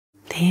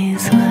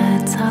These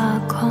words are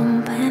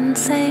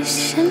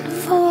compensation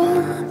for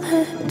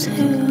the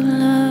too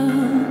low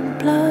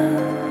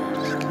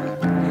blows.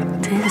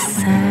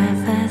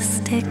 Deserve as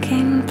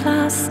sticking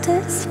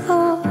plasters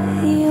for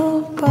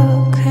your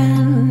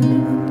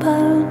broken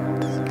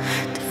bones.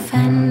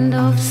 Defend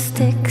of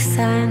sticks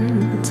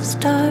and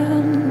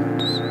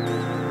stones.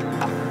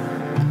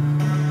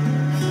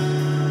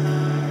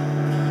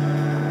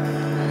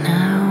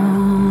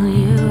 Now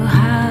you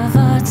have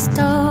our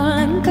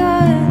stolen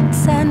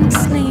goods and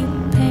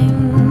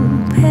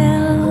sleeping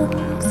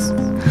pills.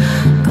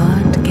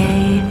 God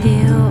gave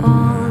you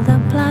all the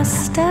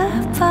bluster,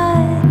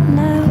 but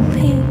no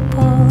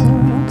people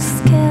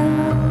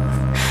skills,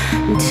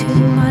 and too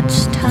much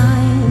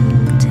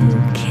time to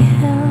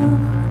kill.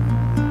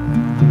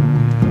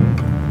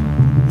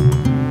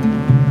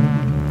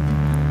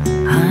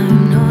 I'm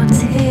not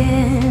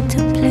here to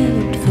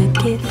plead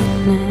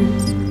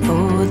forgiveness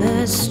for the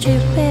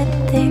stupid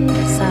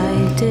things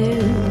I do,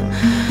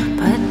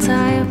 but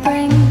I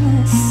bring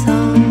this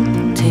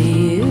song to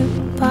you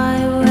by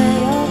way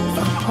of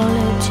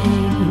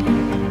apology.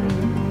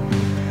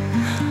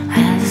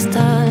 As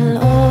the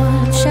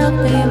Lord shall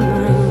be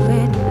my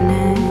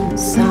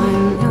witness,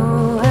 I'm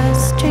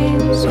yours,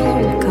 dreams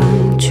will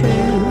come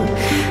true,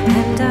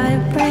 and I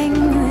bring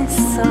this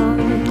song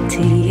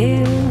to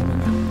you.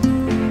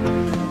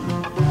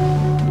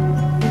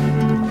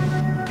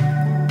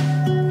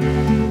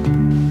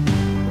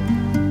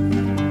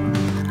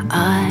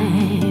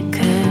 I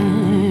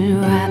could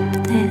wrap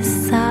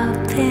this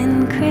up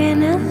in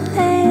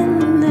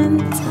crinoline and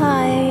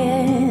tie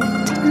it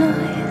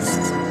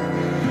nice,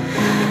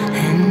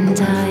 and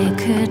I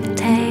could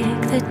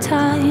take the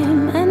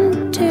time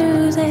and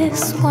do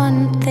this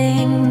one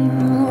thing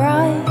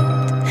right,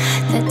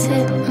 that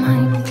it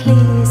might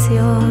please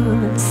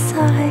your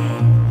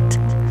sight.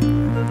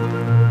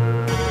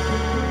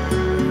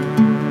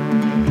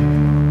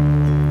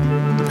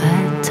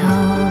 But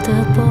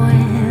older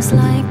boys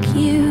like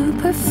you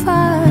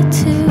prefer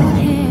to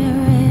hear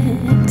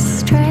it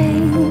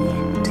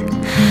straight,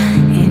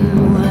 in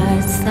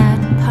words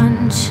that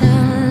punch a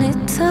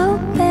little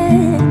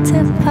bit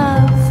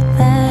above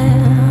their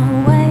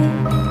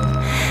weight,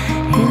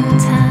 in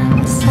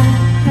terms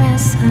that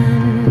resonate.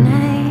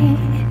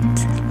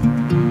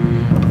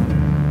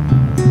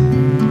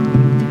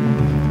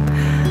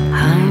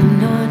 I'm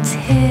not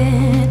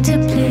here to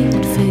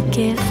plead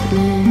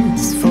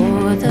forgiveness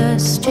for the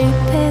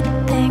stupid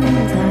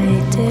things I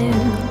do,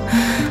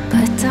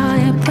 but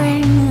I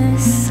bring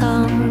this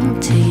song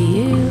to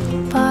you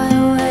by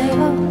way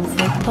of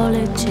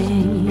apology.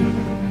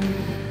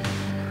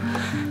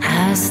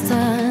 As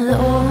the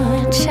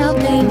Lord shall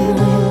be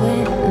my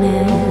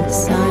witness,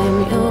 I'm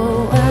your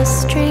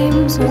worst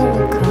dreams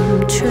will come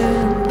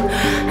true,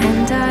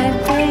 and I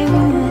bring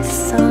this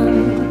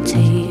song to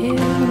you.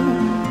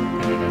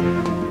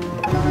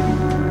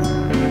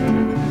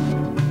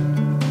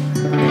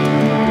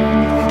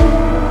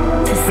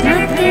 There's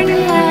nothing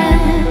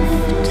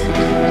left.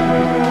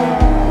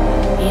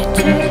 You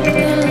took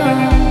the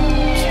lot.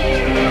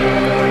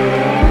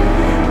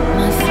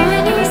 My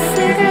final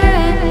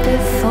cigarette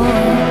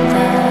before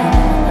the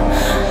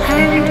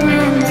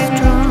hangman's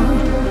drop.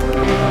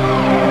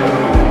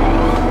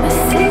 I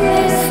sing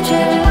this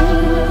tune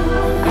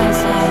as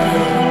I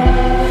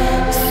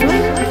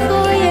swing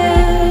for you.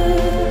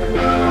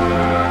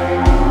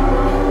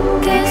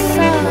 Guess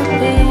I'll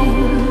be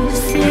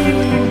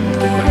seeing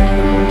you.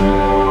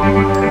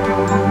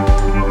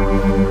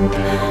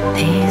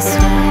 These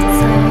words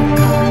are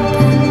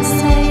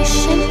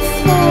compensation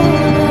for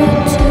the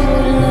too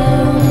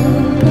low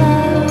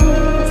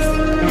blows.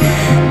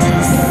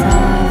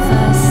 Deserve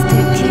as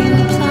sticking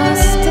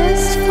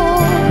plasters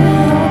for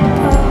your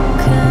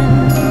broken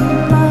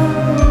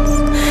bones.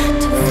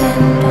 To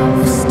fend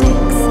off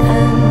sticks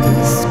and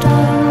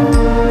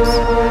stones.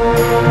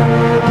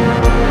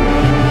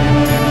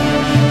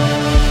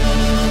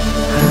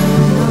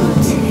 I'm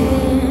not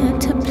here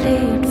to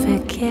plead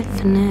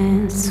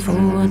forgiveness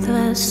for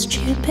the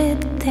stupid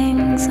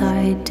things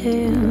I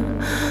do,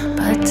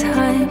 but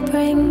I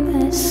bring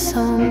this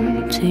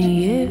song to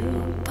you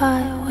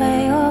by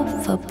way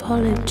of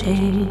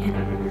apology.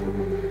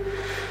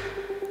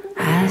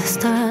 As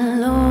the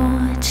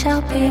Lord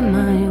shall be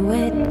my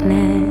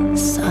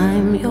witness,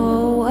 I'm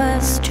your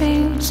worst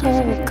dreams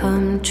all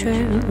come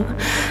true,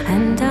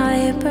 and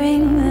I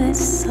bring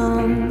this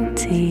song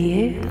to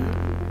you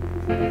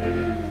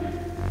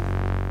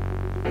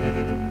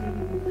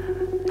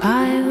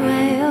by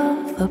way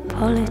of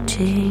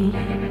apology.